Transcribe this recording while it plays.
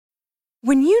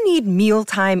When you need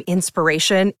mealtime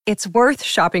inspiration, it's worth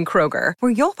shopping Kroger,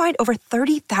 where you'll find over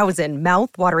 30,000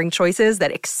 mouth-watering choices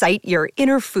that excite your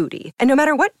inner foodie. And no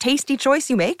matter what tasty choice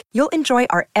you make, you'll enjoy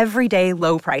our everyday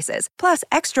low prices, plus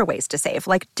extra ways to save,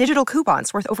 like digital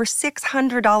coupons worth over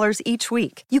 $600 each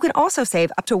week. You can also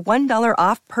save up to $1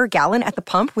 off per gallon at the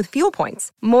pump with fuel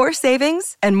points. More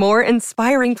savings and more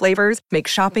inspiring flavors make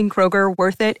shopping Kroger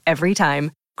worth it every time.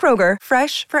 Kroger,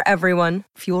 fresh for everyone.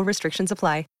 Fuel restrictions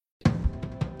apply.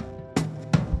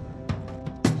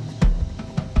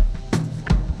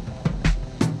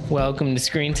 Welcome to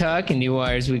Screen Talk, a New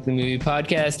Wire's weekly movie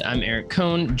podcast. I'm Eric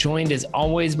Cohn, joined as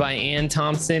always by Ann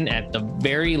Thompson at the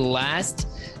very last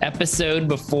episode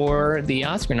before the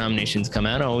Oscar nominations come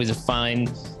out. Always a fine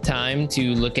time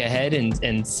to look ahead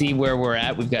and see where we're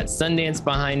at. We've got Sundance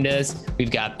behind us.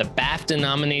 We've got the BAFTA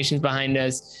nominations behind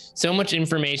us. So much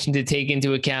information to take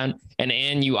into account. And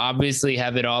Ann, you obviously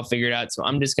have it all figured out. So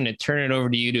I'm just going to turn it over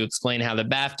to you to explain how the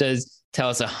BAFTAs tell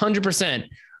us 100%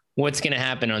 what's going to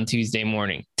happen on Tuesday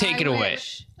morning. Take it away.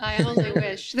 I only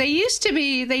wish. They used to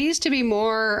be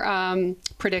more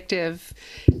predictive.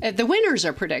 The winners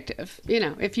are predictive. You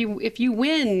know, if you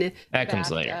win that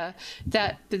comes later.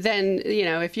 Then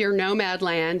if you're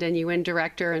Nomadland and you win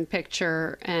director and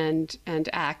picture and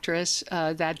actress,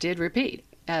 that did repeat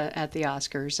at the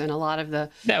Oscars, and a lot of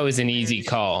that was an easy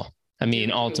call. I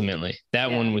mean, ultimately, that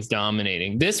one was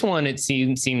dominating. This one, it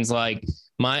seems like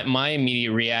my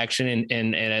immediate reaction,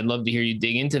 and I'd love to hear you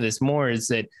dig into this more, is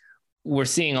that we're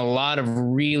seeing a lot of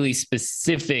really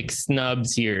specific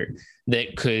snubs here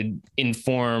that could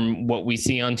inform what we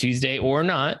see on Tuesday or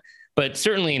not, but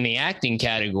certainly in the acting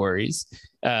categories.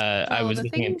 I was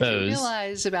looking at those. The thing to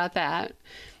realize about that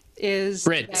is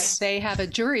that they have a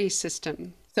jury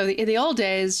system. So in the old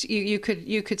days, you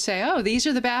could say, oh, these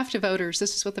are the BAFTA voters.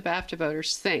 This is what the BAFTA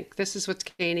voters think. This is what's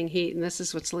gaining heat, and this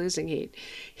is what's losing heat.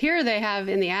 Here they have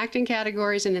in the acting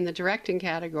categories and in the directing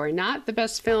category, not the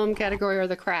best film category or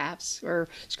the crafts or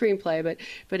screenplay,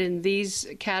 but in these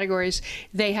categories,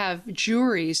 they have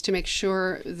juries to make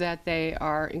sure that they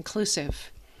are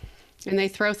inclusive. And they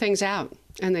throw things out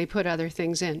and they put other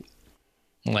things in.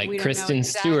 Like Kristen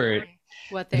Stewart.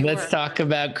 Let's talk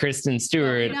about Kristen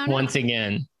Stewart once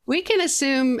again. We can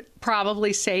assume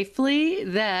probably safely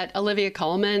that Olivia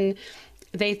Colman,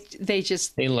 they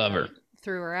love her.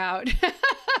 Threw her out.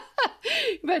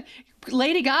 But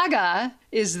Lady Gaga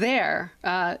is there.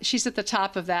 She's at the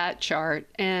top of that chart,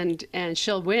 and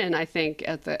she'll win, I think,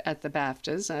 at the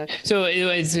BAFTAs. So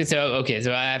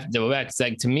I have to go back. It's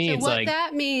like, to me, so it's what like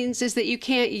that means is that you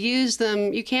can't use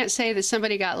them. You can't say that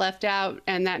somebody got left out,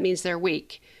 and that means they're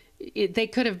weak. They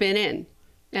could have been in,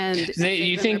 and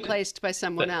they've been replaced by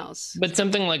someone else. But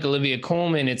something like Olivia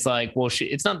Colman, it's like, well,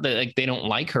 it's not that like they don't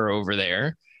like her over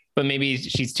there, but maybe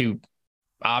she's too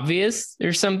obvious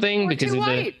or something, because too of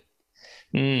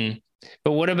white.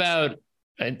 But what about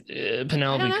Penelope Cruz?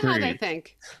 I don't know how they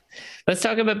think. Let's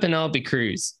talk about Penelope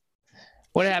Cruz.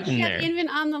 What happened there? Even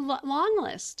on the long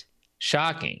list.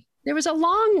 Shocking. There was a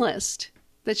long list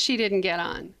that she didn't get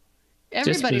on.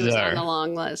 Everybody was on the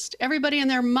long list. Everybody and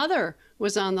their mother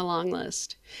was on the long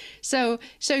list. So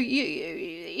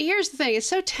here's the thing. It's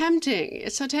so tempting.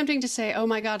 It's so tempting to say, oh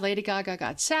my God, Lady Gaga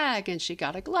got SAG, and she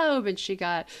got a Globe, and she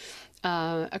got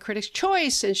a Critics'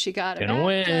 Choice, and she got gonna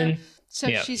win. So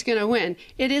she's going to win.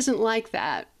 It isn't like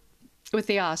that with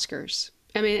the Oscars.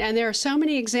 I mean, and there are so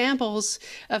many examples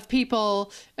of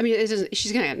people. I mean,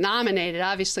 she's going to get nominated.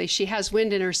 Obviously, she has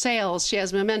wind in her sails. She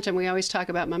has momentum. We always talk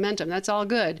about momentum. That's all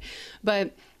good.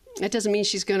 But it doesn't mean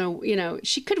she's going to,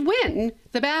 she could win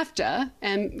the BAFTA,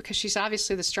 and because she's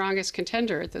obviously the strongest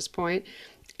contender at this point.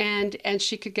 And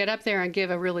she could get up there and give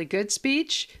a really good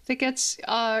speech that gets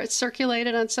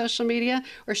circulated on social media,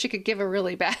 or she could give a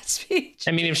really bad speech.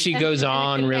 I mean, if she goes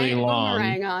on really long,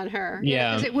 boomerang on her,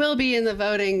 because it will be in the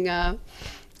voting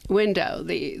window.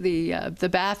 The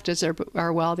BAFTAs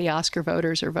are while the Oscar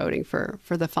voters are voting for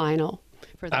the final.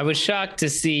 I was shocked to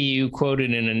see you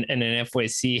quoted in an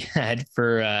FYC ad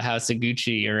for House of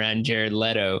Gucci around Jared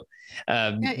Leto.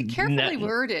 Carefully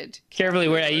worded. Carefully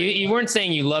worded. You weren't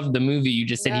saying you loved the movie. You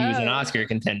just said he was an Oscar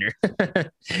contender.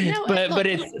 But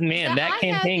it's, man, that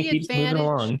campaign keeps moving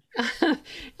along.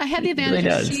 I had the advantage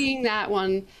of seeing that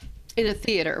one in a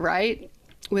theater, right?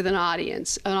 With an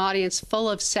audience full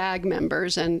of SAG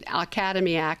members and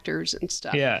Academy actors and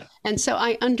stuff. Yeah. And so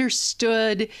I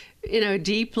understood, in a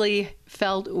deeply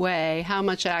felt way, how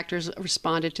much actors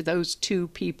responded to those two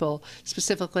people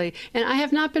specifically. And I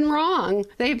have not been wrong.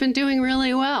 They've been doing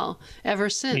really well ever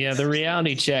since. Yeah, the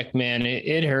reality check, man,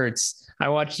 it hurts. I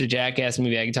watched a Jackass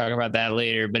movie. I can talk about that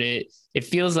later, but it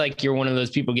feels like you're one of those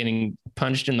people getting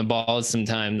punched in the balls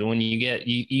sometimes when you get,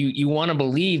 you want to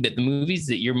believe that the movies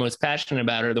that you're most passionate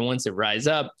about are the ones that rise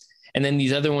up. And then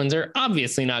these other ones are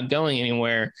obviously not going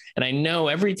anywhere. And I know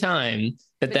every time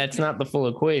that that's not the full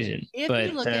equation. If but,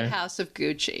 you look at House of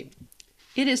Gucci,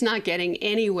 it is not getting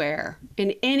anywhere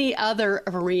in any other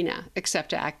arena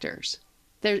except actors.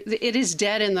 It is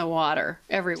dead in the water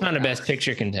everywhere. It's not a best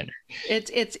picture contender.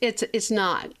 It's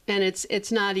not, and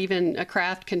it's not even a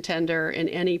craft contender in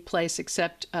any place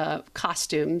except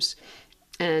costumes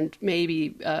and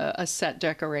maybe a set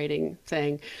decorating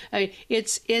thing. I mean,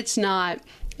 it's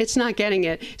not getting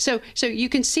it. So you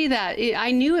can see that.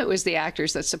 I knew it was the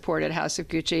actors that supported House of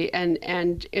Gucci,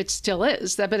 and it still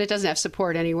is, but it doesn't have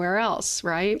support anywhere else,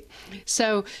 right?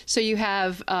 So you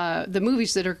have the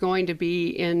movies that are going to be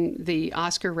in the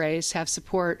Oscar race have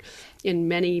support in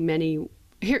many.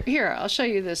 Here, I'll show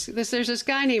you this. There's this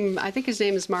guy named, I think his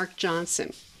name is Mark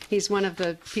Johnson. He's one of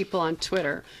the people on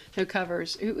Twitter who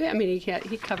covers.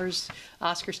 He covers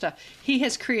Oscar stuff. He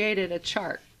has created a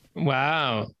chart.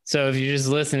 Wow. So if you're just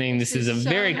listening, this is a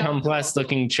very complex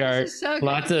looking chart. So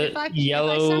lots of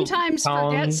yellow. If I sometimes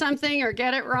columns. Forget something or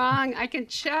get it wrong, I can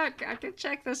check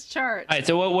this chart. All right.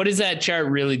 So what is that chart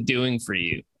really doing for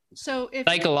you? So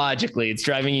psychologically, it's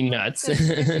driving you nuts. If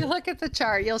you look at the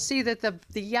chart, you'll see that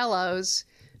the yellows.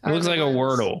 It looks like a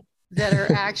Wordle. That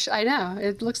are actually, I know,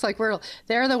 it looks like Wordle.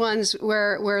 They're the ones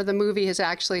where the movie has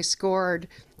actually scored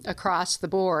across the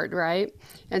board, right?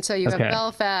 And so you have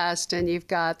Belfast, and you've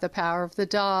got The Power of the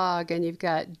Dog, and you've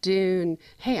got Dune.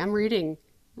 Hey, I'm reading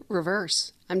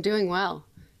reverse. I'm doing well.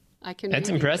 That's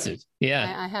impressive.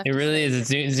 Yeah, I have it really is.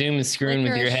 Zoom is screwing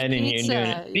with your head, and you're doing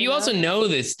it. But you also know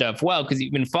this stuff well because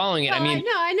you've been following it. Well,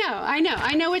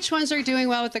 I know which ones are doing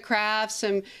well with the crafts,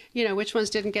 and which ones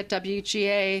didn't get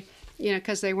WGA.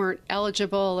 Because they weren't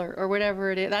eligible or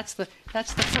whatever it is. That's the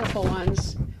purple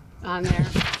ones on there.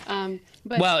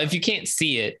 Well, if you can't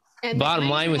see it, bottom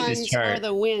line with this chart are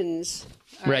the wins.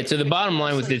 Right. So the bottom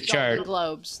line with this chart,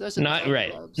 globes. Those are not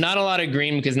right. Globes. Not a lot of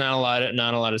green because not a lot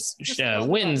of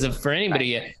wins for anybody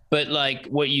yet. But like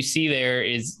what you see there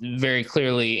is very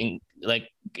clearly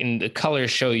in the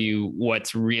colors show you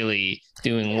what's really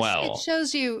doing well. It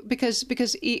shows you because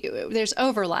there's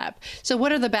overlap. So what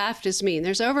do the BAFTAs mean?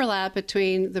 There's overlap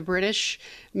between the British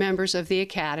members of the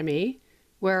Academy,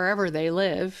 wherever they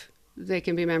live, they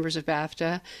can be members of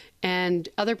BAFTA, and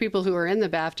other people who are in the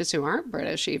BAFTAs who aren't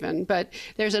British even. But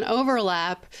there's an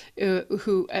overlap there's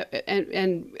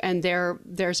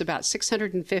about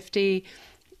 650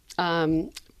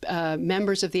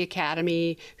 members of the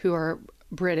Academy who are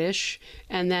British,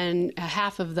 and then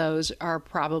half of those are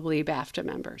probably BAFTA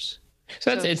members.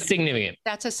 So it's significant.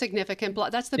 That's a significant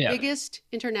block. That's the biggest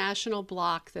international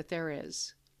block that there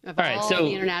is of all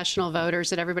the international voters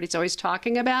that everybody's always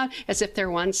talking about as if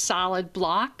they're one solid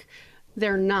block.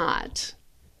 They're not.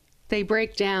 They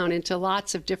break down into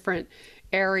lots of different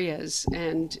areas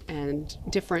and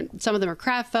different. Some of them are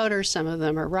craft voters, some of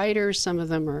them are writers, some of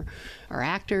them are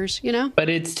actors, But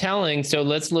it's telling. So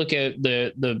let's look at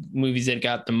the movies that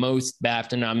got the most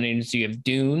BAFTA nominations. So you have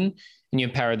Dune and you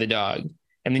have Power of the Dog,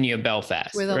 and then you have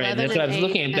Belfast. Right. That's what I was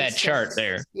looking at that chart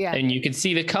there. Yeah. And you can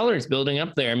see the colors building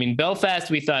up there. I mean,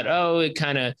 Belfast, we thought, it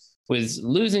kind of was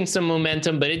losing some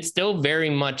momentum, but it still very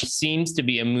much seems to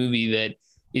be a movie that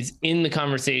is in the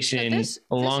conversation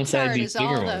alongside these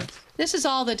bigger ones. This is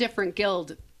all the different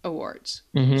guild awards.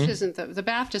 This isn't the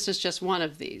BAFTAs is just one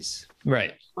of these.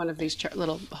 Right. One of these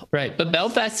little. Right. But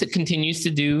Belfast continues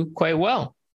to do quite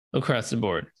well across the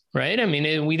board. Right. I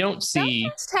mean, we don't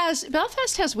see.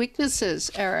 Belfast has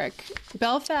weaknesses, Eric.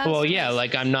 Belfast. Well, yeah,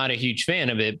 I'm not a huge fan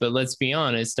of it, but let's be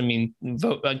honest. I mean,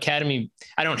 Academy,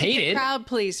 I don't hate it. Crowd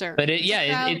pleaser. But it's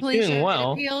doing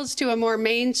well. It appeals to a more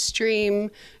mainstream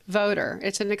voter.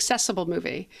 It's an accessible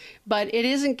movie, but it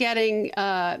isn't getting.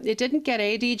 It didn't get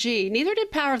ADG. Neither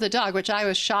did Power of the Dog, which I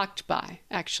was shocked by,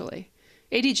 actually.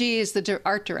 ADG is the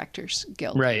Art Directors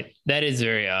Guild. Right. That is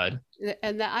very odd.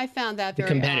 And I found that very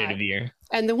competitive odd. Year.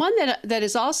 And the one that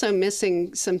is also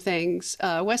missing some things,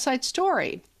 West Side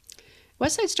Story.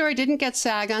 West Side Story didn't get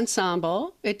SAG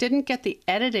Ensemble. It didn't get the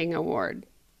Editing Award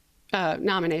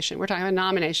nomination. We're talking about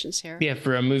nominations here. Yeah,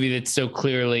 for a movie that's so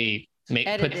clearly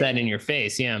puts that in your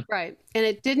face. Yeah. Right. And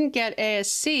it didn't get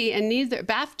ASC, and neither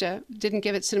BAFTA didn't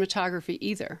give it cinematography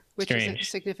either, which is a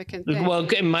significant thing. Well,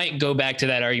 it might go back to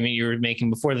that argument you were making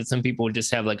before that some people would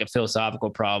just have a philosophical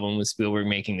problem with Spielberg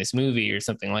making this movie or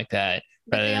something like that,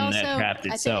 rather than that craft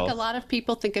itself. I think a lot of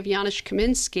people think of Janusz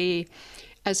Kaminski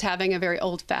as having a very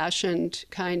old-fashioned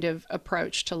kind of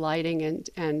approach to lighting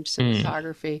and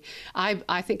cinematography.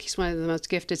 I think he's one of the most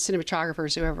gifted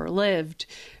cinematographers who ever lived,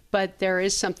 but there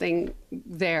is something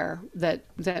there that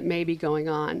may be going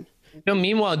on. No,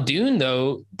 meanwhile, Dune,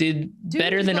 though, did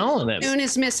better than all of them. Dune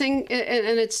is missing,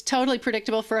 and it's totally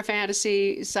predictable for a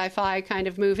fantasy sci-fi kind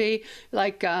of movie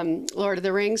like Lord of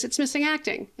the Rings. It's missing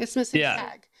acting. It's missing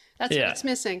SAG. That's what it's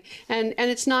missing, and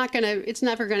it's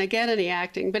never gonna get any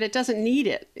acting, but it doesn't need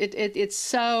it. It's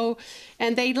so,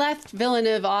 and they left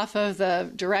Villeneuve off of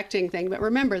the directing thing, but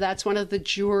remember that's one of the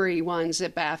jury ones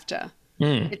at BAFTA.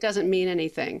 It doesn't mean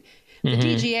anything. The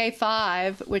DGA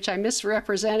 5, which I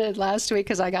misrepresented last week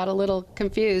because I got a little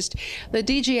confused. The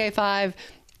DGA 5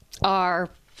 are,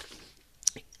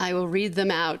 I will read them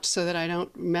out so that I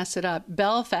don't mess it up: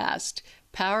 Belfast,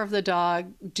 Power of the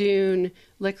Dog, Dune,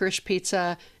 Licorice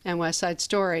Pizza, and West Side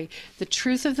Story. The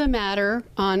truth of the matter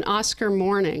on Oscar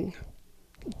morning,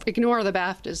 ignore the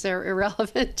BAFTAs, they're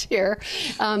irrelevant here.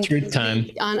 Truth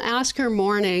time. On Oscar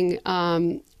morning,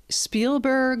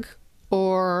 Spielberg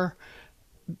or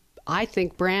I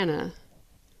think Branagh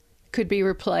could be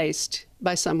replaced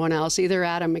by someone else, either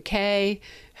Adam McKay,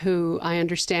 who I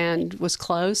understand was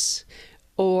close,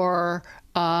 or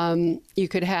you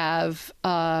could have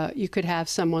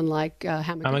someone like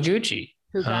Hamaguchi,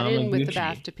 who got in with the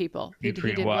BAFTA people. He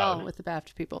did well with the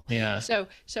BAFTA people. Yeah. So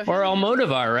or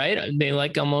Almodovar, right? They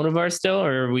like Almodovar still,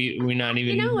 or are we not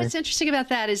even? You know what's interesting about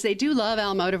that is they do love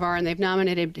Almodovar, and they've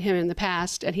nominated him in the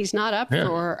past, and he's not up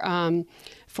for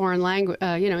foreign language,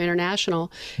 international.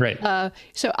 Right.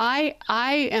 So I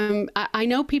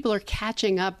know people are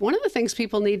catching up. One of the things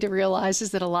people need to realize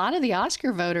is that a lot of the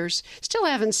Oscar voters still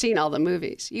haven't seen all the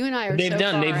movies. You and I are. They've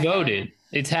ahead. Voted.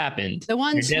 It's happened. The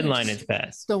ones Your deadline is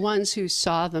passed. The ones who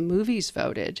saw the movies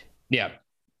voted. Yeah.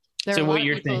 There are a lot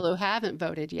of people who haven't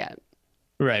voted yet.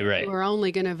 Right. We're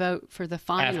only going to vote for the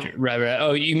final. Right.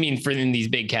 Oh, you mean for in these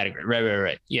big categories?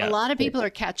 Right. Yeah. A lot of people are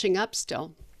catching up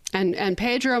still. And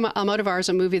Pedro Almodovar is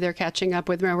a movie they're catching up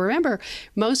with. Now, remember,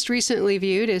 most recently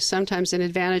viewed is sometimes an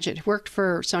advantage. It worked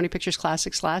for Sony Pictures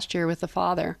Classics last year with The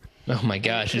Father. Oh my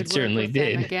gosh, it certainly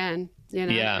did. Again,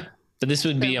 Yeah, but this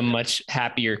would be a much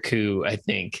happier coup, I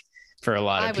think, for a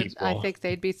lot of people. I think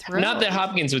they'd be thrilled. Not that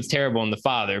Hopkins was terrible in The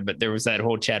Father, but there was that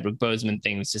whole Chadwick Boseman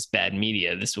thing. It was just bad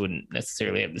media. This wouldn't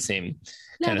necessarily have the same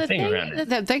kind of thing around it.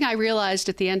 The thing I realized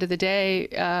at the end of the day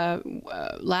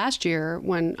last year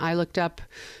when I looked up,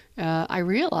 I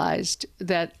realized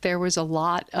that there were a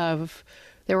lot of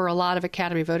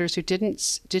Academy voters who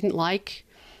didn't like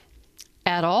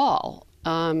at all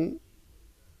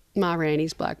Ma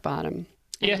Rainey's Black Bottom.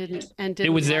 And it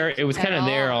was there. It was kind of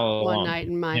there all along. One Night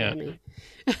in Miami.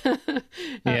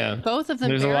 Yeah. Both of them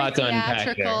There's very a lot to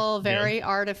theatrical, very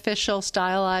artificial,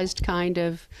 stylized kind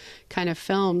of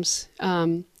films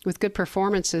with good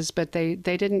performances, but they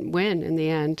didn't win in the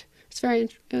end.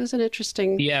 It was an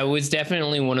interesting. Yeah, it was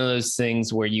definitely one of those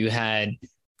things where you had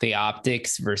the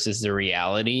optics versus the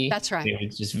reality. That's right. It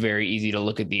was just very easy to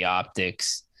look at the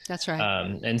optics. That's right.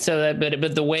 And so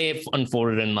but the way it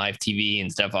unfolded in live TV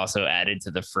and stuff also added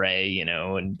to the fray,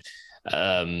 and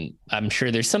I'm sure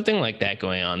there's something like that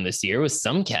going on this year with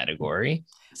some category.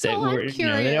 I'm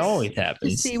curious it always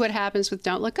happens. to see what happens with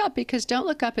Don't Look Up, because Don't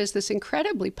Look Up is this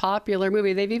incredibly popular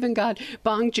movie. They've even got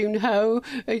Bong Joon-ho,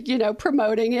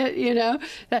 promoting it.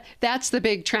 That's the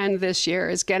big trend this year,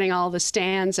 is getting all the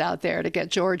stands out there to get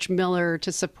George Miller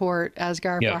to support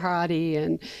Asghar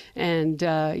Farhadi and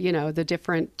the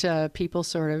different people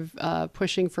sort of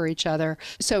pushing for each other.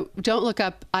 So Don't Look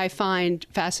Up I find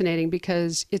fascinating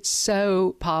because it's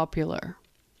so popular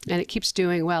and it keeps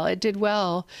doing well. It did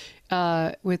well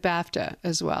with BAFTA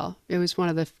as well. It was one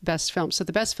of the best films. So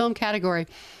the best film category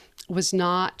was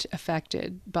not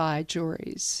affected by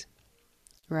juries,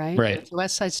 right? Right.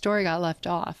 West Side Story got left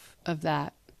off of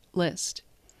that list.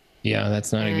 Yeah,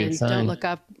 that's not a good sign. Don't Look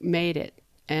Up made it.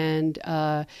 And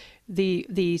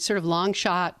the sort of long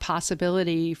shot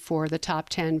possibility for the top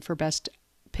 10 for Best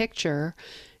Picture,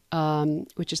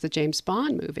 which is the James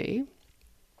Bond movie,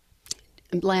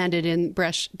 landed in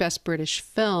Best British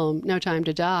Film, No Time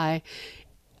to Die.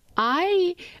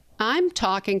 I'm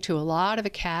talking to a lot of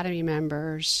Academy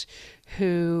members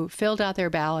who filled out their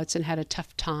ballots and had a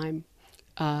tough time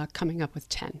coming up with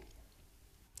 10.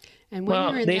 And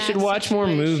when they should watch more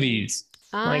movies.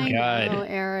 My God. I know,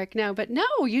 Eric. No,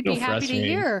 you'd be happy to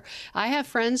hear. I have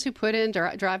friends who put in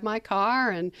Drive My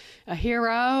Car and A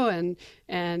Hero and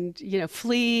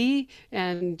Flea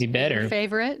and Better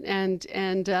Favorite and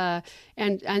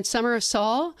Summer of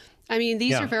Soul. I mean,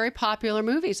 these are very popular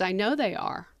movies. I know they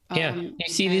are. You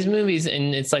see these movies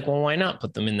and it's like, well, why not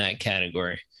put them in that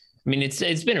category? I mean,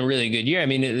 it's been a really good year. I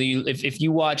mean, if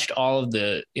you watched all of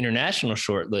the international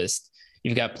shortlist,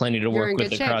 you've got plenty to work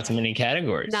with across many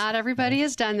categories. Not everybody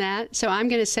has done that. So I'm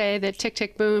going to say that Tick,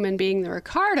 Tick, Boom and Being the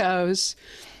Ricardos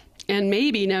and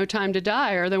maybe No Time to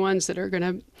Die are the ones that are going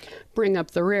to bring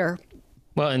up the rear.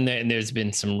 Well, and there's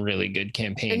been some really good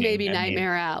campaigning. And maybe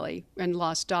Nightmare Alley and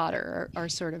Lost Daughter are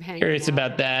sort of hanging Curious out.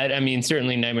 about that. I mean,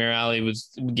 certainly Nightmare Alley was,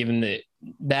 given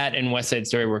that and West Side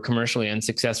Story were commercially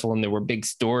unsuccessful, and there were big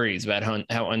stories about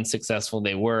how unsuccessful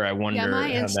they were. I wonder. Yeah,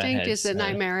 my instinct is that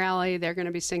Nightmare Alley, they're going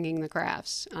to be singing the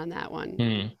Crafts on that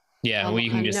one. Yeah, well,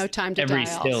 you can just, No Time to every Die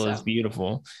still also. is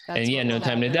beautiful. That's and No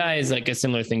Time to Die is like a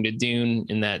similar thing to Dune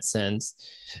in that sense.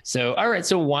 So, all right.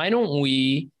 So why don't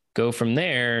we go from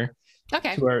there?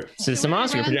 Okay. To some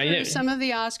Oscar. Some of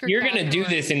the Oscar. You're going to do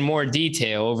this in more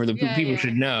detail over the people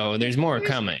should know. There's more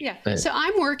coming. Yeah. But. So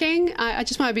I'm working. I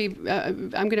just want to be.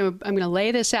 I'm going to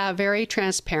lay this out very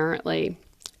transparently.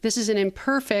 This is an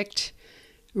imperfect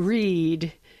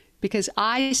read because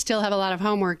I still have a lot of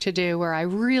homework to do where I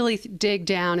really dig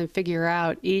down and figure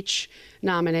out each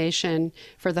nomination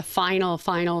for the final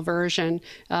version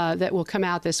that will come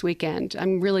out this weekend.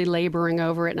 I'm really laboring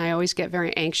over it, and I always get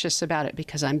very anxious about it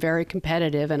because I'm very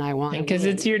competitive and I want to because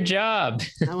it's your job.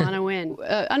 I want to win.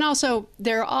 And also,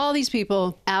 there are all these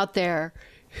people out there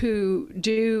who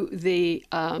do the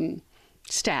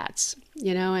stats,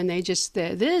 and they just,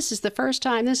 this is the first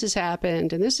time this has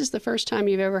happened, and this is the first time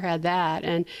you've ever had that.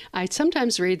 And I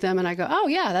sometimes read them and I go, oh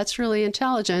yeah, that's really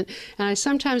intelligent. And I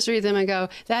sometimes read them and go,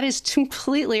 that is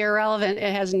completely irrelevant.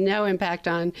 It has no impact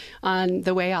on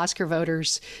the way Oscar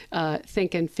voters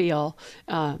think and feel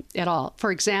at all.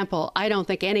 For example, I don't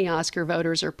think any Oscar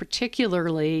voters are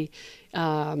particularly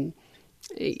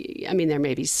I mean, there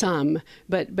may be some,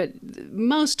 but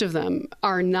most of them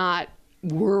are not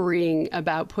worrying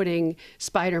about putting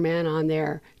Spider-Man on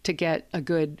there to get a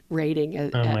good rating.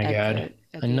 Oh my God.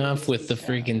 Enough with the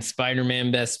freaking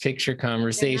Spider-Man Best Picture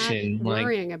conversation.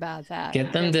 Worrying about that.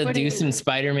 Get them to do some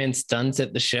Spider-Man stunts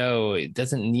at the show. It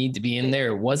doesn't need to be in there.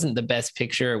 It wasn't the best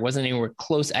picture. It wasn't anywhere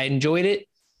close. I enjoyed it.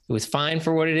 It was fine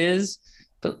for what it is.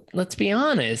 But let's be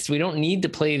honest, we don't need to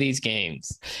play these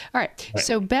games. All right.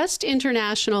 So Best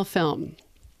International Film.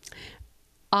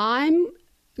 I'm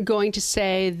going to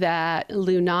say that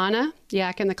Lunana,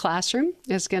 Yak in the Classroom,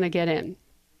 is going to get in.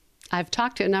 I've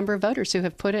talked to a number of voters who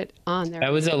have put it on there.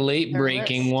 That was a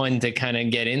late-breaking one to kind of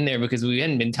get in there because we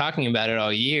hadn't been talking about it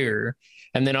all year.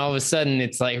 And then all of a sudden,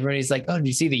 it's like everybody's like, oh, did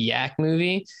you see the Yak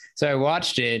movie? So I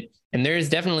watched it, and there's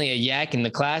definitely a yak in the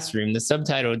classroom. The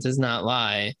subtitle does not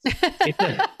lie.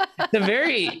 It's a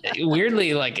very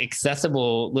weirdly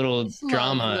accessible little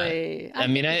drama. I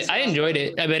mean, I enjoyed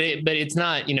it, but it's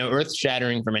not, earth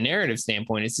shattering from a narrative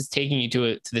standpoint. It's just taking you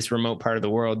to this remote part of the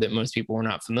world that most people are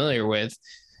not familiar with.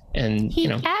 And he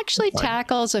actually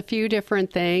tackles a few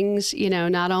different things,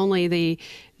 not only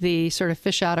the sort of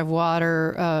fish out of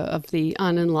water of the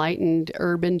unenlightened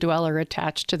urban dweller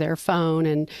attached to their phone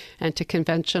and to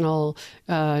conventional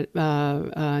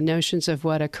notions of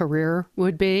what a career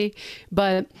would be,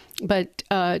 but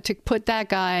to put that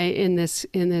guy in this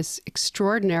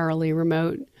extraordinarily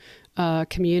remote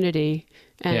community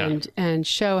and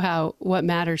show what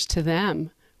matters to them,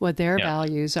 what their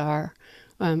values are.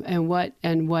 And what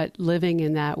living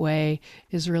in that way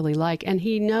is really like. And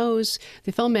he knows,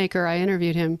 the filmmaker, I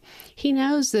interviewed him, he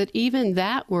knows that even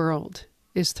that world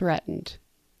is threatened.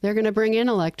 They're going to bring in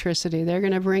electricity. They're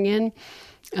going to bring in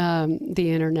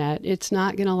the internet. It's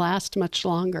not going to last much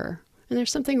longer. And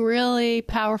there's something really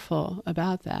powerful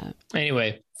about that.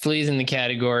 Anyway, Flea's in the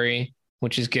category,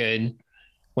 which is good.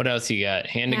 What else you got?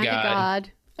 Hand to God,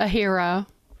 A Hero,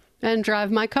 and Drive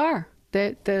My Car.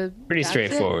 Pretty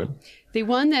straightforward. The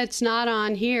one that's not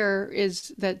on here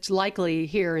that's likely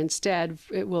here instead,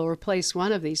 it will replace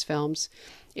one of these films,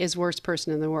 is Worst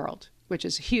Person in the World, which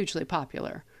is hugely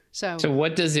popular. So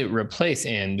what does it replace,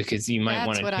 Anne? Because you might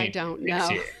want to. That's what I don't know.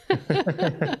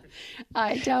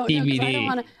 I don't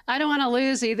TBD. know. I don't want to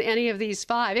lose any of these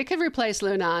five. It could replace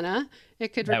Lunana.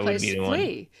 It could replace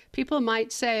Flea. People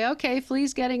might say, okay,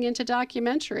 Flea's getting into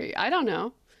documentary. I don't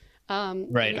know.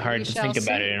 Right, hard to think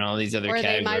about it in all these other categories.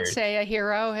 Or they might say A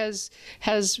Hero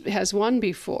has won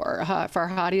before.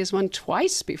 Farhadi has won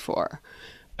twice before.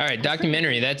 All right,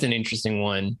 documentary, that's an interesting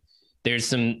one. There's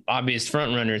some obvious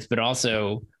front runners, but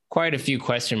also quite a few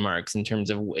question marks in terms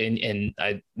of, and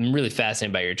I'm really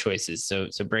fascinated by your choices. So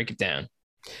break it down.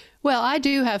 Well, I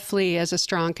do have Flea as a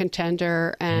strong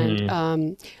contender,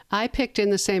 and I picked in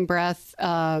the same breath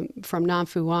from Nam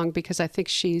Fu Wong because I think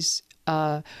she's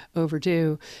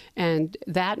overdue. And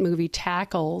that movie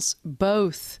tackles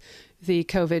both the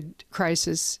COVID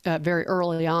crisis very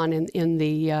early on in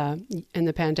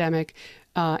the pandemic,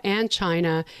 and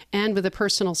China, and with a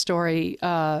personal story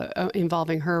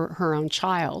involving her own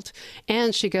child.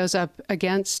 And she goes up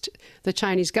against the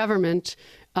Chinese government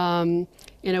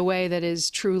in a way that is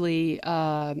truly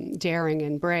daring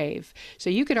and brave. So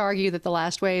you could argue that The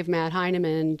Last Wave, Matt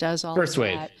Heineman, does all First of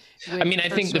Wave. that. I mean, I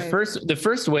think the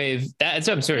first wave. That's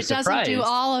what I'm sort of surprised. It doesn't do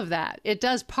all of that. It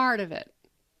does part of it.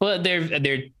 Well,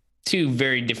 they're two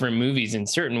very different movies in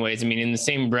certain ways. I mean, in the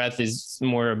same breath is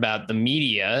more about the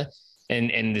media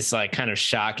and this like kind of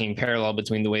shocking parallel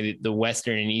between the way that the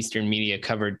Western and Eastern media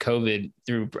covered COVID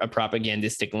through a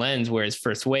propagandistic lens, whereas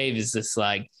First Wave is this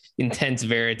like intense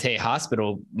verite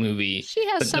hospital movie. She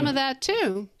has some of that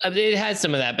too. It has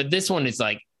some of that, but this one is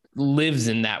like lives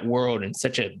in that world in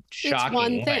such a shocking way.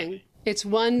 It's one thing. It's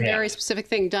one very specific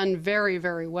thing done very,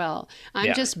 very well.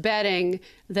 I'm just betting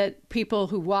that people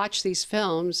who watch these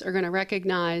films are going to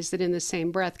recognize that in the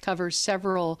same breath covers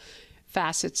several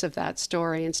facets of that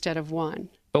story instead of one.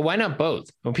 But why not both?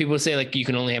 When people say like you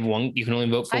can only have one, you can only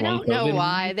vote for one. I don't know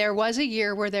why. There was a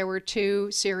year where there were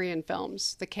two Syrian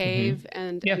films, The Cave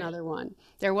and another one.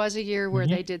 There was a year where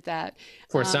they did that.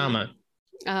 For Sama.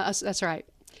 That's right.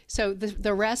 So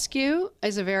the Rescue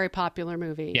is a very popular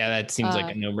movie. Yeah, that seems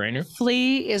like a no-brainer.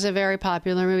 Flea is a very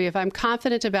popular movie. If I'm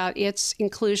confident about its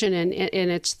inclusion in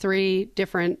its three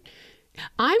different,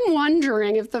 I'm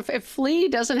wondering if Flea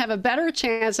doesn't have a better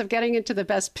chance of getting into the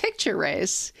Best Picture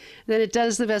race than it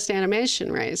does the Best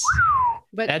Animation race.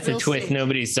 But that's a twist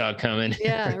nobody saw coming.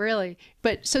 Yeah, really.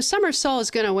 But so Summer Soul is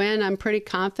going to win. I'm pretty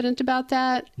confident about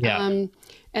that. Yeah.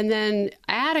 And then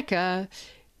Attica.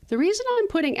 The reason I'm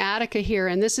putting Attica here,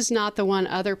 and this is not the one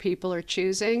other people are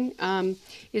choosing,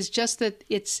 is just that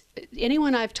it's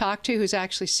anyone I've talked to who's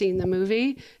actually seen the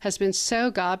movie has been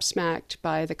so gobsmacked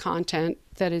by the content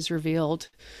that is revealed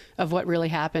of what really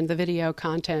happened, the video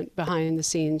content behind the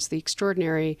scenes, the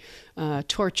extraordinary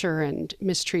torture and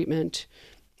mistreatment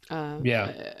of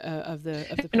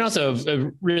the and also a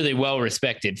really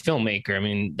well-respected filmmaker. I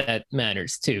mean, that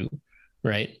matters too.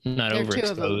 Right? Not there are overexposed.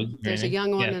 Two of them. There's a young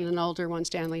one and an older one,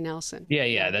 Stanley Nelson.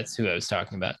 Yeah, that's who I was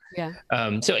talking about. Yeah.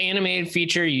 So animated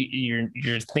feature,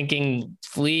 you're thinking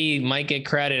Flea might get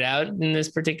crowded out in this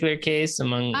particular case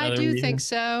among other reasons? Think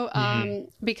so,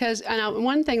 because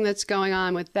one thing that's going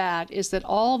on with that is that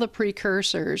all the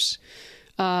precursors,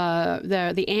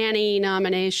 the Annie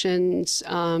nominations,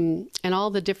 and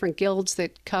all the different guilds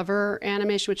that cover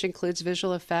animation, which includes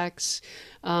visual effects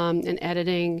and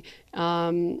editing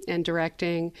and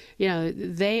directing,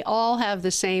 they all have the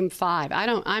same five.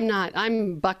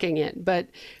 I'm bucking it, but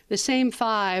the same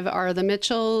five are the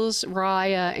Mitchells,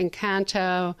 Raya,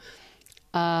 Encanto,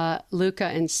 Luca,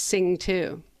 and Sing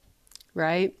 2,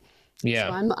 right? Yeah.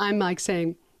 So I'm like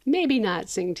saying, maybe not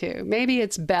Sing 2. Maybe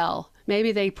it's Belle.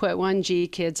 Maybe they put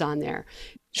 1G Kids on there.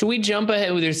 Should we jump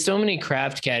ahead? There's so many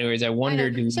craft categories. I wonder,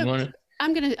 do you want to?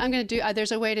 I'm gonna do.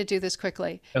 There's a way to do this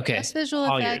quickly. Okay. Best visual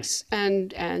effects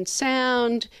and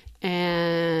sound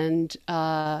and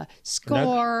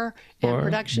score and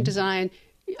production design.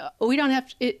 We don't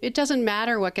have. It doesn't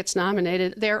matter what gets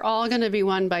nominated. They're all going to be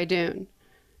won by Dune.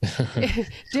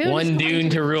 Dune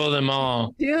to rule them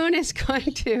all. Dune is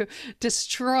going to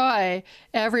destroy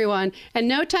everyone. And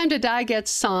No Time to Die gets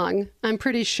song, I'm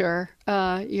pretty sure.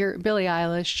 You're Billie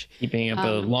Eilish. Keeping up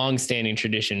a long-standing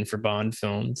tradition for Bond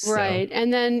films. Right. So.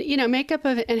 And then, makeup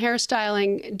and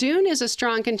hairstyling. Dune is a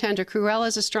strong contender. Cruella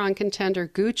is a strong contender.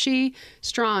 Gucci,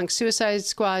 strong. Suicide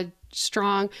Squad,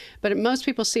 strong. But most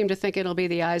people seem to think it'll be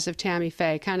The Eyes of Tammy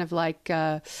Faye, kind of like...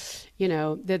 that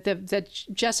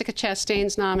Jessica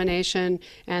Chastain's nomination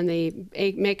and the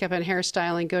makeup and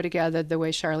hairstyling go together the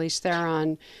way Charlize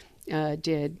Theron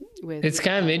did with. It's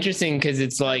kind of interesting because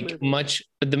it's like much.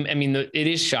 It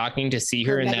is shocking to see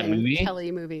her in that movie.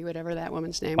 Kelly movie, whatever that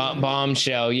woman's name.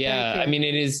 Bombshell, yeah. I mean,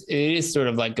 it is sort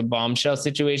of like a bombshell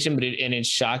situation, but it's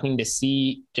shocking to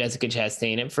see Jessica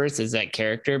Chastain at first as that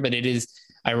character. But it is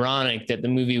ironic that the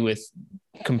movie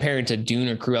compared to Dune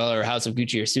or Cruella or House of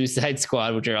Gucci or Suicide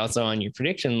Squad, which are also on your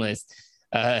prediction list,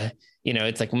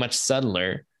 it's like much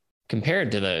subtler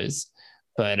compared to those.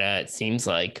 But it seems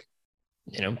like,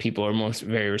 people are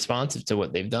very responsive to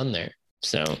what they've done there.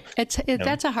 So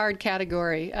that's a hard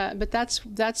category, but that's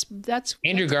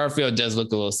Andrew Garfield does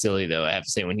look a little silly though. I have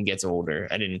to say when he gets older,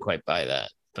 I didn't quite buy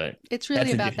that, but it's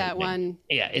really about that one.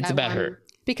 Yeah, it's about her.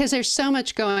 Because there's so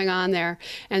much going on there,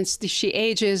 and she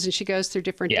ages and she goes through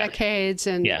different decades,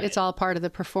 and it's all part of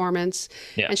the performance.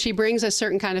 Yeah. And she brings a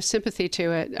certain kind of sympathy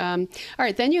to it. All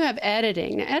right, then you have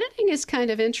editing. Now, editing is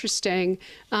kind of interesting.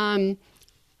 I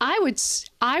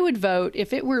would vote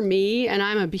if it were me, and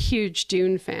I'm a huge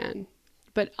Dune fan.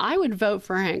 but I would vote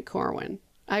for Hank Corwin.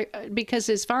 Because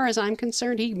as far as I'm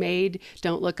concerned, he made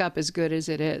Don't Look Up as good as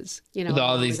it is. You know, with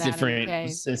all these different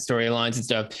storylines and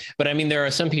stuff. But I mean, there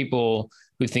are some people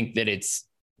who think that it's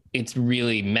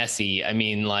really messy. I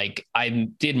mean, like I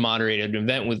did moderate an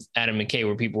event with Adam McKay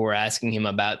where people were asking him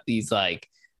about these like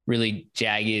really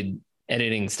jagged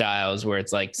editing styles where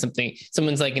it's like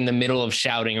someone's like in the middle of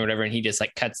shouting or whatever, and he just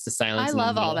like cuts the silence. I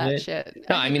love all that shit.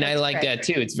 No, I mean, I like that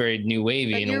too. It's very new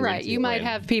wavy. But you're right. You might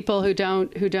have people who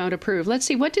don't approve. Let's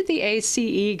see. What did the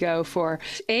ACE go for?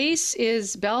 ACE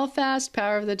is Belfast,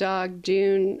 Power of the Dog,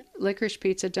 Dune, Licorice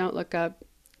Pizza, Don't Look Up,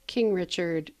 King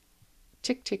Richard,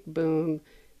 Tick Tick Boom,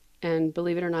 and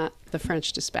believe it or not, The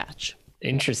French Dispatch.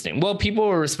 Interesting. Well, people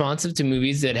are responsive to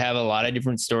movies that have a lot of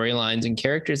different storylines and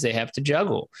characters they have to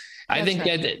juggle. I think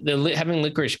that having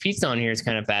Licorice Pizza on here is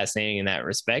kind of fascinating in that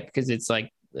respect because it's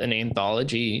like an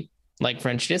anthology, like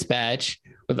French Dispatch,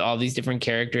 with all these different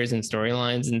characters and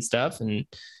storylines and stuff. And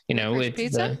you know, Licorice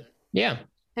Pizza?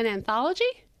 An anthology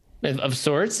of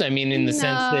sorts. I mean, in the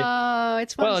sense that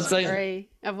it's one story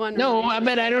of one. No, I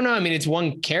don't know. I mean, it's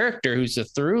one character who's a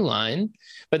through line,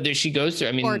 but there she goes through.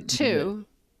 I mean, or two.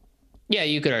 Yeah,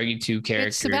 you could argue two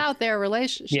characters. It's about their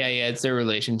relationship. Yeah, it's their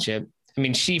relationship. I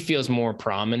mean, she feels more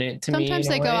prominent to me. Sometimes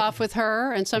they go off with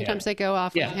her, and sometimes they go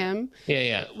off with him.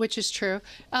 Yeah. Which is true.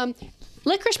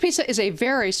 Licorice Pizza is a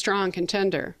very strong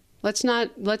contender. Let's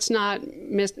not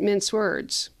mince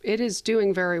words. It is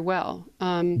doing very well.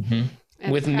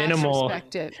 With minimal,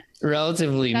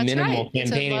 relatively That's minimal right.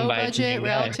 campaigning it's a low by budget,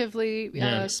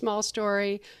 relatively small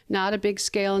story, not a big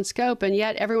scale and scope, and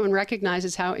yet everyone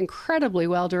recognizes how incredibly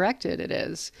well directed it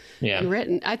is and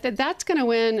written. I think that's going to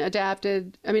win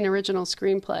original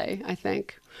screenplay, I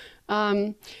think.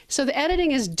 So the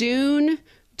editing is Dune,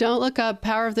 Don't Look Up,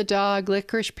 Power of the Dog,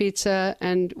 Licorice Pizza,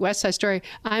 and West Side Story.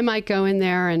 I might go in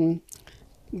there and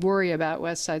worry about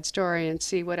West Side Story and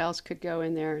see what else could go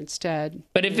in there instead.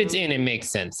 But if it's in, it makes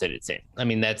sense that it's in. I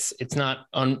mean, it's not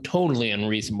totally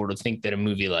unreasonable to think that a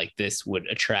movie like this would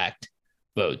attract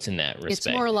votes in that respect. It's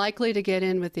more likely to get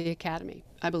in with the Academy,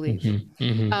 I believe.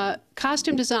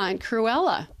 Costume design,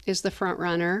 Cruella is the front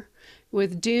runner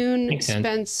with Dune,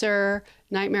 Spencer,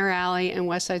 Nightmare Alley, and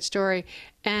West Side Story.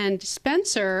 And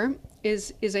Spencer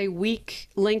is a weak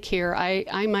link here.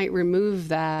 I might remove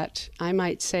that. I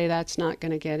might say that's not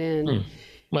going to get in.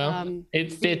 Well,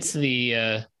 it fits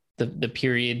the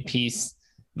period piece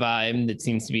vibe that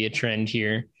seems to be a trend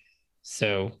here.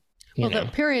 So, the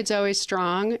period's always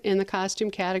strong in the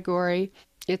costume category.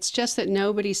 It's just that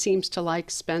nobody seems to like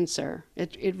Spencer.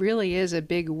 It really is a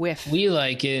big whiff. We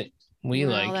like it.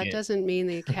 Well, that doesn't mean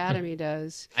the Academy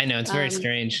does. I know, it's very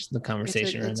strange, the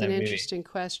conversation around that movie. It's an interesting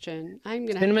question.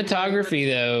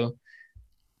 Cinematography, though,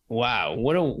 wow,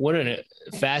 what a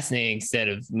fascinating set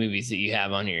of movies that you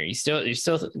have on here. You're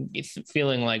still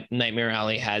feeling like Nightmare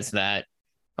Alley has that,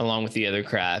 along with the other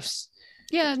crafts.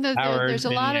 Yeah, there's a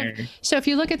lot of. So if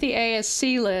you look at the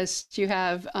ASC list, you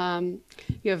have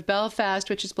Belfast,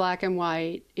 which is black and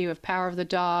white. You have Power of the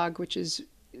Dog, which is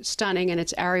stunning, and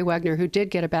it's Ari Wegner, who did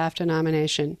get a BAFTA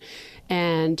nomination,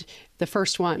 and the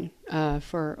first one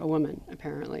for a woman,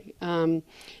 apparently. And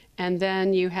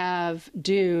then you have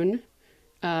Dune,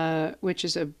 which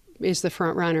is the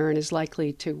front runner and is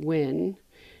likely to win,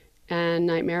 and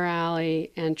Nightmare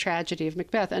Alley and Tragedy of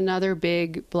Macbeth, another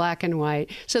big black and white.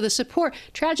 So the support,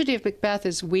 Tragedy of Macbeth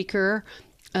is weaker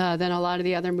than a lot of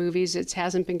the other movies. It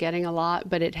hasn't been getting a lot,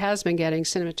 but it has been getting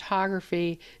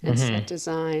cinematography and set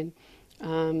design.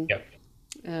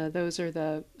 Those are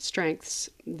the strengths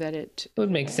that it would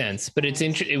make sense, but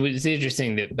it was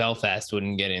interesting that Belfast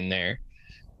wouldn't get in there,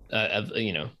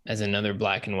 as another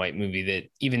black and white movie that,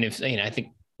 even if, I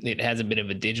think it has a bit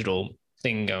of a digital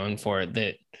thing going for it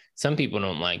that some people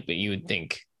don't like, but you would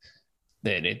think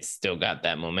that it's still got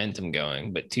that momentum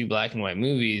going. But two black and white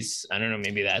movies, I don't know,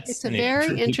 maybe it's a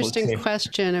very interesting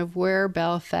question of where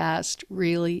Belfast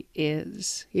really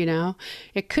is.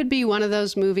 It could be one of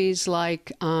those movies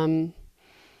like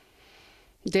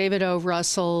David O.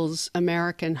 Russell's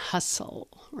American Hustle,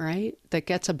 right? That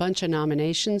gets a bunch of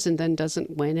nominations and then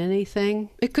doesn't win anything.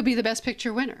 It could be the Best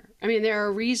Picture winner. I mean, there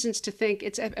are reasons to think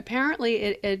it's apparently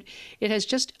it has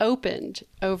just opened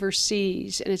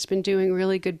overseas and it's been doing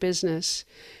really good business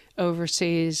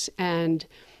overseas. And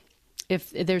if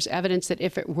there's evidence that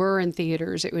if it were in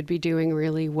theaters, it would be doing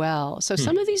really well. So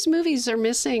some of these movies are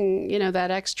missing, that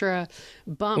extra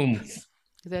bump.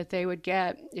 that they would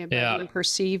get by being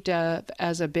perceived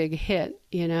as a big hit.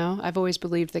 I've always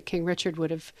believed that King Richard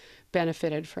would have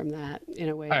benefited from that in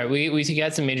a way. All right, we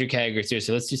got some major categories here,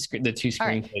 so let's do the two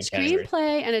screenplay categories.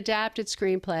 Screenplay and adapted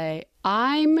screenplay.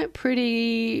 I'm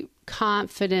pretty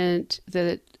confident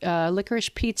that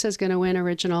Licorice Pizza is going to win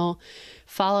original,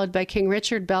 followed by King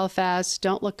Richard, Belfast,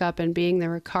 Don't Look Up, and Being the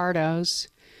Ricardos.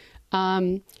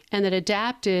 And that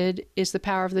adapted is The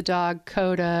Power of the Dog,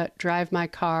 Coda, Drive My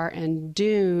Car, and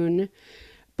Dune.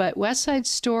 But West Side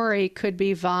Story could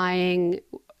be vying,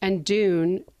 and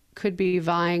Dune could be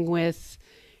vying with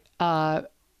Lost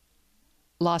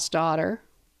Daughter.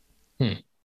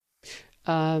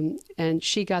 And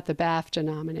she got the BAFTA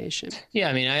nomination. Yeah,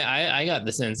 I mean, I got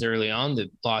the sense early on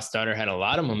that Lost Daughter had a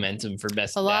lot of momentum for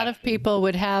Best A lot of people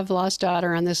would have Lost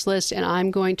Daughter on this list, and I'm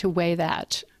going to weigh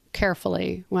that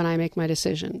carefully when I make my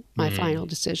decision, my final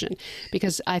decision,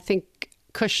 because I think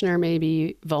Kushner may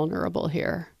be vulnerable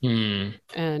here.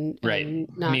 And right.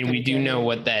 I mean, we do know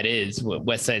what that is, what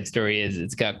West Side Story is.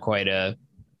 It's got quite a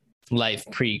life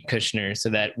pre-Kushner, so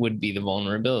that would be the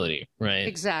vulnerability, right?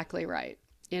 Exactly right.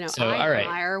 So, I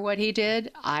admire what he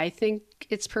did. I think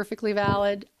it's perfectly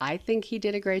valid. I think he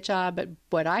did a great job, but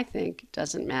what I think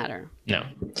doesn't matter. No,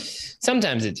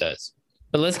 sometimes it does.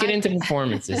 But let's get into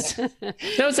performances.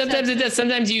 No, sometimes it does.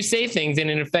 Sometimes you say things and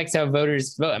it affects how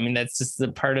voters vote. I mean, that's just the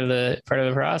part of the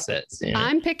process.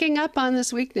 I'm picking up on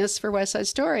this weakness for West Side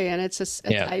Story, and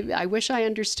I wish I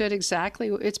understood exactly.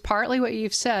 It's partly what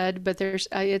you've said, but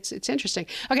it's interesting.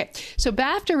 Okay, so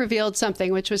BAFTA revealed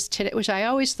something which I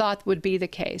always thought would be the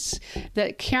case,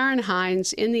 that Karen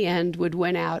Hines in the end would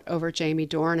win out over Jamie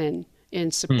Dornan in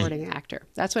supporting actor.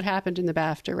 That's what happened in the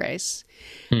BAFTA race.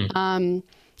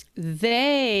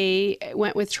 They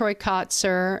went with Troy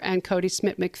Kotsur and Cody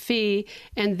Smith-McPhee,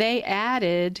 and they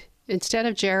added, instead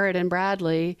of Jared and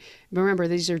Bradley, remember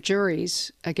these are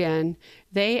juries again,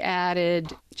 they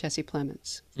added Jesse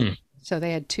Plemons. So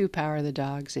they had 2 Power of the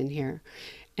Dogs in here.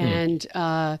 And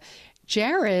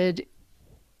Jared,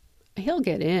 he'll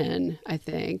get in, I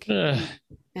think. And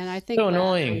I think so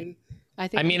annoying.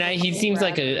 Bradley, he seems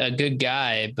like a good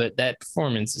guy, but that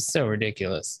performance is so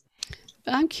ridiculous.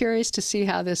 I'm curious to see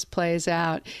how this plays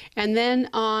out. And then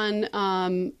on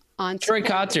Troy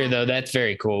Kotsur, though, that's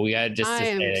very cool. We got to just I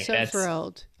am so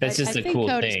thrilled. That's just a cool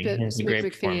thing. It's a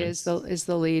great performance. Is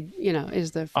the lead, is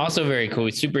the also very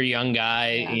cool. Super young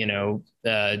guy,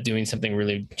 doing something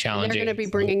really challenging. They're going to be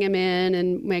bringing him in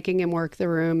and making him work the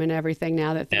room and everything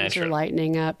now that things are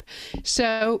lightening up.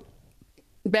 So,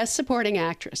 Best Supporting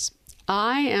Actress.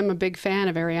 I am a big fan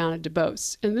of Ariana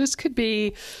DeBose, and this could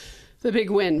be the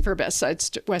big win for West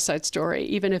Side Story,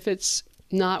 even if it's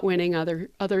not winning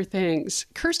other things.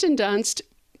 Kirsten Dunst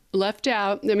left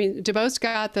out. I mean, DeBose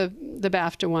got the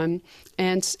BAFTA one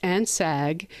and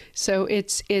SAG, so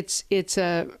it's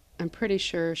I'm pretty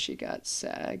sure she got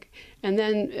SAG, and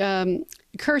then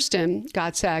Kirsten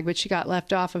got SAG, but she got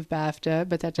left off of BAFTA.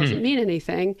 But that doesn't mean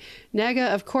anything.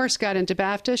 Nega, of course, got into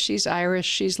BAFTA. She's Irish.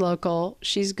 She's local.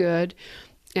 She's good,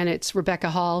 and it's Rebecca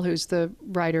Hall, who's the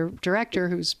writer-director,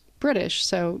 who's British,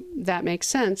 so that makes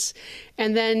sense.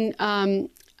 And then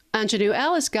Anjanou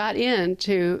Ellis got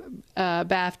into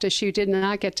BAFTA. She did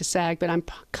not get to SAG, but I'm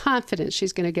confident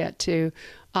she's going to get to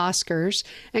Oscars.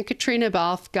 And Katrina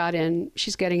Balfe got in.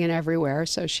 She's getting in everywhere,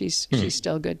 so she's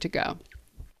still good to go.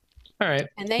 All right.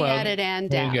 And they added Ann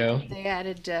Dowd. They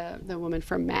added the woman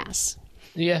from Mass.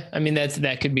 Yeah, I mean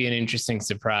that could be an interesting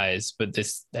surprise, but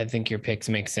I think your picks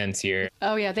make sense here.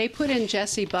 Oh yeah, they put in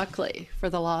Jessie Buckley for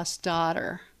The Lost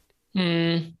Daughter.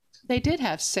 They did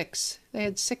have 6. They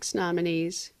had 6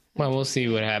 nominees. Well, we'll see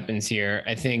what happens here.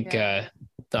 I think the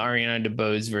Ariana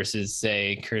DeBose versus,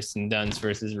 say, Kirsten Dunst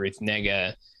versus Ruth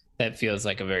Negga, that feels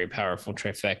like a very powerful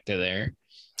trifecta there.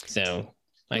 So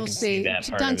I can see that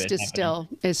part Dunst of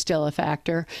it is still a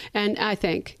factor, and I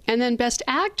think. And then Best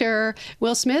Actor,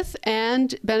 Will Smith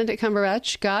and Benedict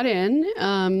Cumberbatch got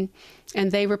in. And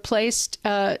they replaced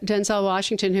Denzel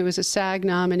Washington, who was a SAG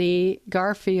nominee,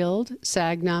 Garfield,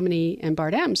 SAG nominee, and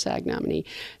Bardem, SAG nominee.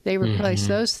 They replaced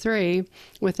those 3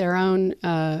 with their own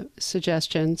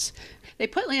suggestions. They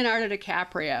put Leonardo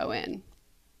DiCaprio in,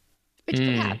 which could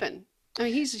happen. I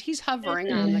mean, he's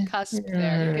hovering on the cusp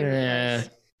there.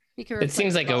 It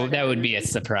seems like that would be a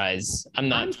surprise.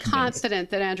 I'm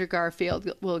confident that Andrew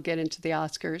Garfield will get into the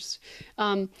Oscars.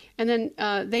 And then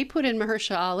they put in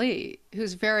Mahershala Ali,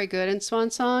 who's very good in Swan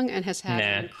Song and has had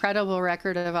an incredible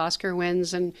record of Oscar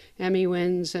wins and Emmy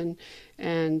wins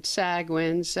and SAG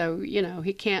wins. So,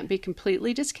 he can't be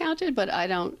completely discounted, but I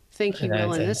don't think he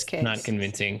will in this case. Not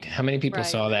convincing. How many people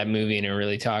saw that movie and are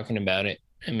really talking about it?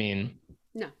 I mean,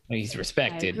 no. He's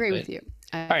respected. I agree with you.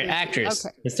 All right, actress.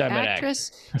 Okay. Let's talk about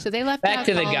actress. So they left Back out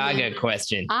to the Coleman. Gaga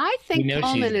question. I think We know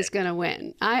Coleman she's is going to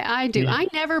win. I do. I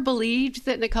never believed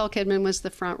that Nicole Kidman was the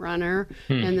front runner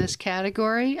in this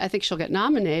category. I think she'll get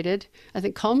nominated. I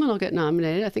think Coleman will get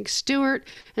nominated. I think Stewart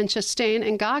and Chastain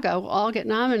and Gaga will all get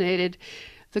nominated.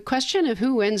 The question of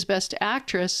who wins Best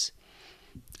Actress,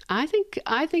 I think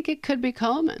it could be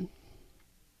Coleman.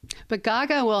 But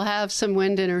Gaga will have some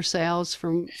wind in her sails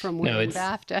from winning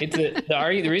BAFTA.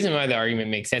 The reason why the argument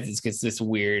makes sense is because this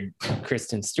weird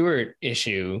Kristen Stewart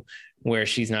issue where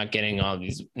she's not getting all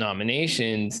these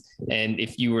nominations. And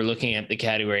if you were looking at the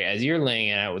category as you're laying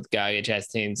it out with Gaga,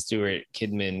 Chastain, Stewart,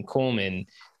 Kidman, Coleman,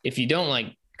 if you don't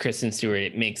like Kristen Stewart,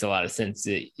 it makes a lot of sense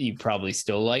that you probably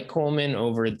still like Coleman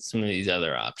over some of these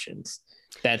other options.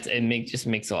 Just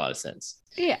makes a lot of sense.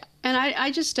 Yeah, and I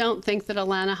just don't think that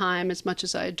Alana Haim, as much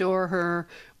as I adore her,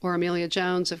 or Amelia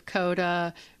Jones of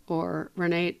Coda, or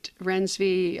Renee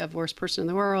Rensby of Worst Person in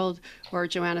the World, or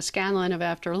Joanna Scanlon of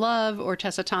After Love, or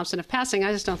Tessa Thompson of Passing,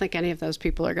 I just don't think any of those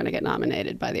people are going to get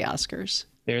nominated by the Oscars.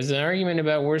 There's an argument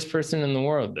about Worst Person in the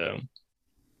World, though.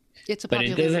 But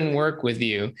it doesn't work with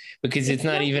you because it's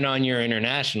not even on your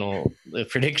international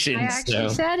predictions. I actually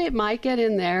said it might get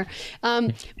in there.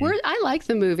 I like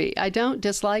the movie. I don't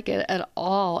dislike it at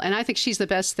all. And I think she's the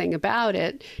best thing about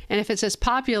it. And if it's as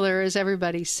popular as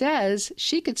everybody says,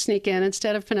 she could sneak in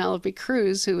instead of Penelope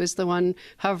Cruz, who is the one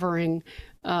hovering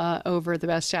over the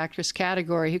Best Actress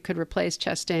category, who could replace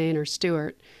Chastain or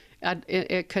Stewart.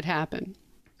 It could happen.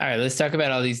 All right, let's talk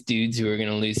about all these dudes who are going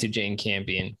to lose to Jane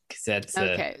Campion, because that's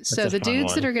okay. So the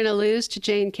dudes that are going to lose to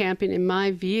Jane Campion, in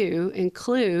my view,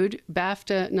 include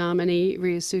BAFTA nominee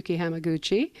Ryusuke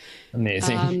Hamaguchi,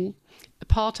 amazing,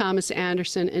 Paul Thomas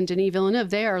Anderson, and Denis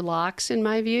Villeneuve. They are locks, in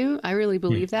my view. I really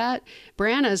believe that.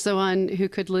 Branagh is the one who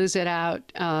could lose it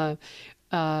out,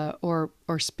 or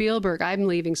Spielberg. I'm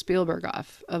leaving Spielberg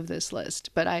off of this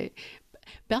list, but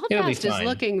Belfast is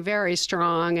looking very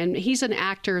strong, and he's an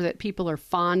actor that people are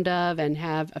fond of and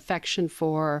have affection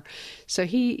for. So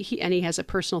he has a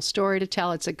personal story to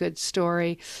tell. It's a good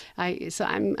story. But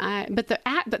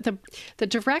the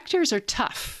directors are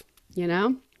tough, you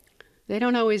know. They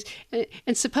don't always.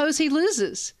 And suppose he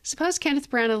loses. Suppose Kenneth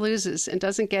Branagh loses and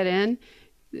doesn't get in.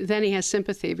 Then he has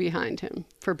sympathy behind him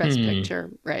for Best Picture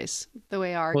race. The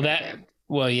way Argo did.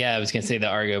 Well, yeah, I was going to say the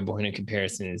Argo point of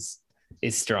comparison is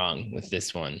strong with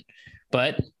this one,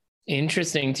 but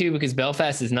interesting too, because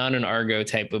Belfast is not an Argo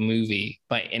type of movie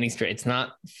by any stretch. It's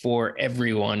not for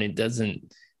everyone. It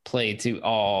doesn't play to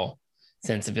all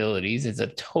sensibilities. It's a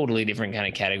totally different kind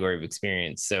of category of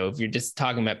experience. So if you're just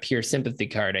talking about pure sympathy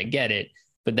card, I get it,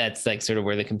 but that's like sort of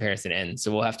where the comparison ends.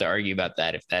 So we'll have to argue about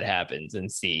that if that happens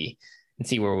and see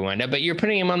where we wind up. But you're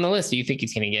putting him on the list. Do you think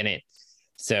he's going to get it?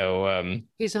 So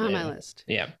he's on my list.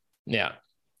 Yeah.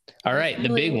 All right, the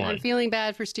big one. I'm feeling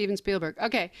bad for Steven Spielberg.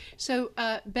 Okay, so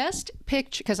Best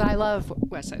Picture, because I love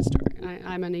West Side Story.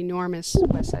 I'm an enormous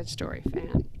West Side Story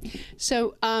fan.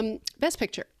 So Best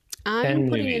Picture, I'm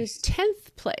putting in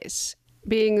 10th place.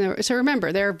 So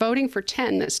remember, they're voting for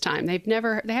 10 this time. They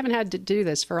haven't had to do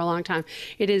this for a long time.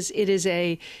 It is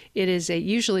a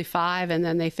usually 5, and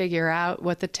then they figure out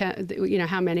what the 10,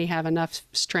 how many have enough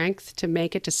strength to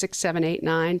make it to 6, 7, 8,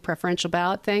 9 preferential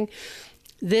ballot thing.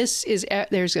 There's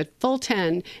a full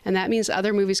 10, and that means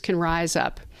other movies can rise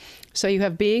up. So you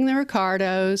have Being the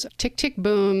Ricardos, Tick, Tick,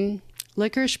 Boom,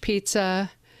 Licorice Pizza,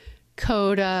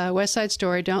 Coda, West Side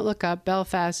Story, Don't Look Up,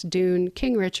 Belfast, Dune,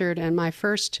 King Richard, and my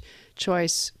first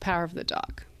choice, Power of the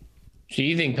Dog. So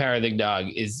you think Power of the Dog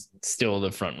is still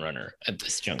the front runner at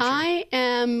this juncture? I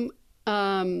am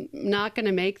not going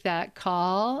to make that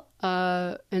call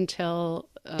until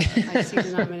I see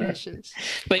the nominations.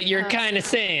 But you're kind of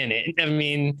saying it. I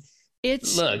mean,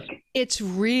 it's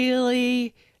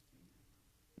really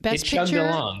Best Picture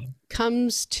along.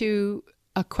 Comes to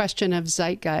a question of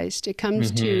zeitgeist. It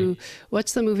comes to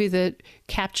what's the movie that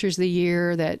captures the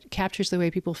year, that captures the way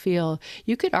people feel.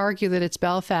 You could argue that it's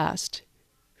Belfast.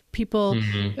 People,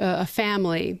 a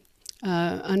family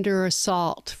under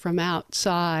assault from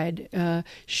outside,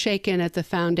 shaken at the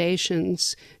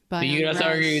foundations. But you also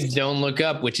argue Don't Look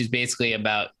Up, which is basically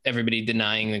about everybody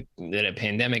denying that a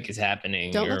pandemic is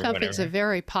happening. Don't Look Up is a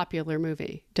very popular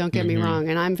movie. Don't get me wrong.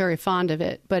 And I'm very fond of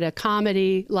it. But a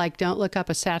comedy like Don't Look Up,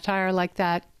 a satire like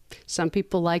that, some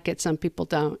people like it, some people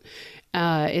don't.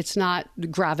 It's not the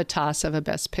gravitas of a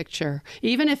Best Picture.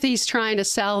 Even if he's trying to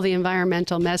sell the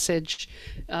environmental message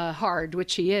hard,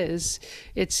 which he is,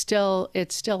 it's still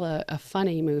a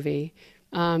funny movie.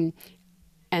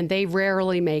 And they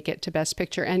rarely make it to Best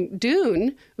Picture. And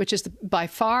Dune, which is by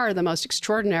far the most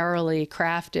extraordinarily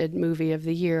crafted movie of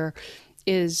the year,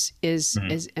 is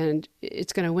and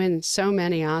it's going to win so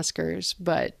many Oscars,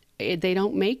 but they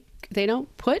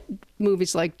don't put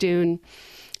movies like Dune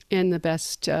in the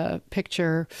Best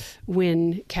Picture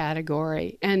win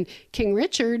category. And King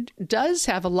Richard does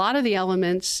have a lot of the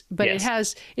elements, but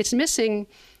it's missing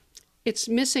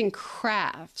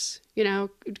crafts. You know,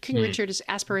 King Richard is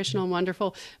aspirational and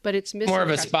wonderful, but it's missing more of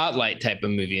a spotlight type of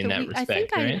movie in that respect. I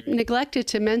think right? I neglected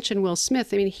to mention Will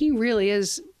Smith. I mean, he really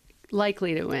is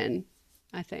likely to win,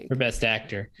 I think. For Best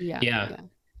Actor. Yeah,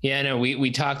 I know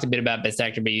we talked a bit about Best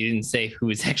Actor, but you didn't say who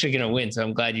was actually going to win. So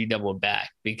I'm glad you doubled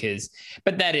back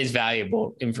but that is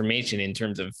valuable information in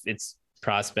terms of its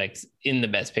prospects in the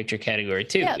Best Picture category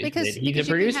too. Yeah, because he's a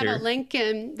producer. You can have a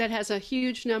Lincoln that has a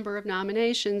huge number of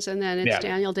nominations, and then it's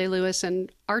Daniel Day-Lewis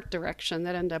and art direction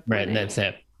that end up winning. Right,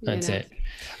 that's it.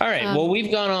 All right, well,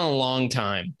 we've gone on a long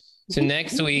time. So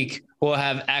next week we'll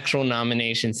have actual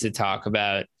nominations to talk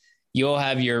about. You'll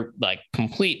have your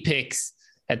complete picks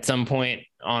at some point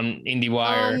on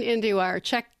IndieWire. On IndieWire,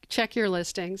 check your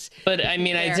listings. But I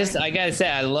mean, I gotta say,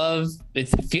 it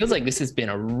feels like this has been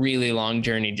a really long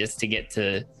journey just to get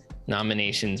to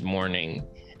nominations morning.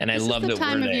 And I love that we're there. This is the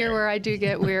time of year where I do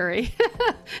get weary.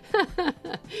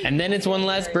 And then it's one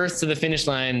last burst to the finish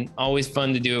line. Always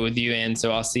fun to do it with you, Ann.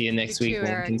 So I'll see you next week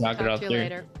when we can talk it all through.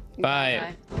 Later.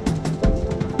 Bye.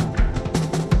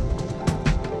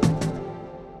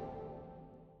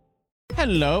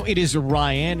 Hello, it is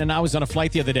Ryan, and I was on a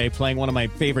flight the other day playing one of my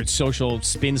favorite social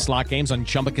spin slot games on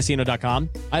ChumbaCasino.com.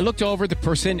 I looked over at the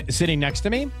person sitting next to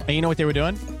me, and you know what they were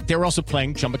doing? They were also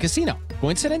playing Chumba Casino.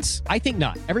 Coincidence? I think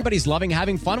not. Everybody's loving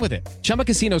having fun with it. Chumba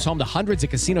Casino is home to hundreds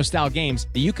of casino-style games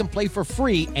that you can play for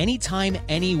free anytime,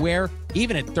 anywhere,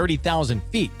 even at 30,000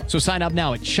 feet. So sign up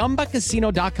now at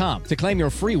ChumbaCasino.com to claim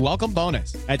your free welcome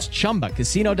bonus. That's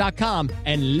ChumbaCasino.com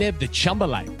and live the Chumba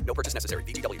life. No purchase necessary.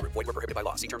 VGW. Void where prohibited by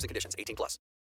law. See terms and conditions. 18+.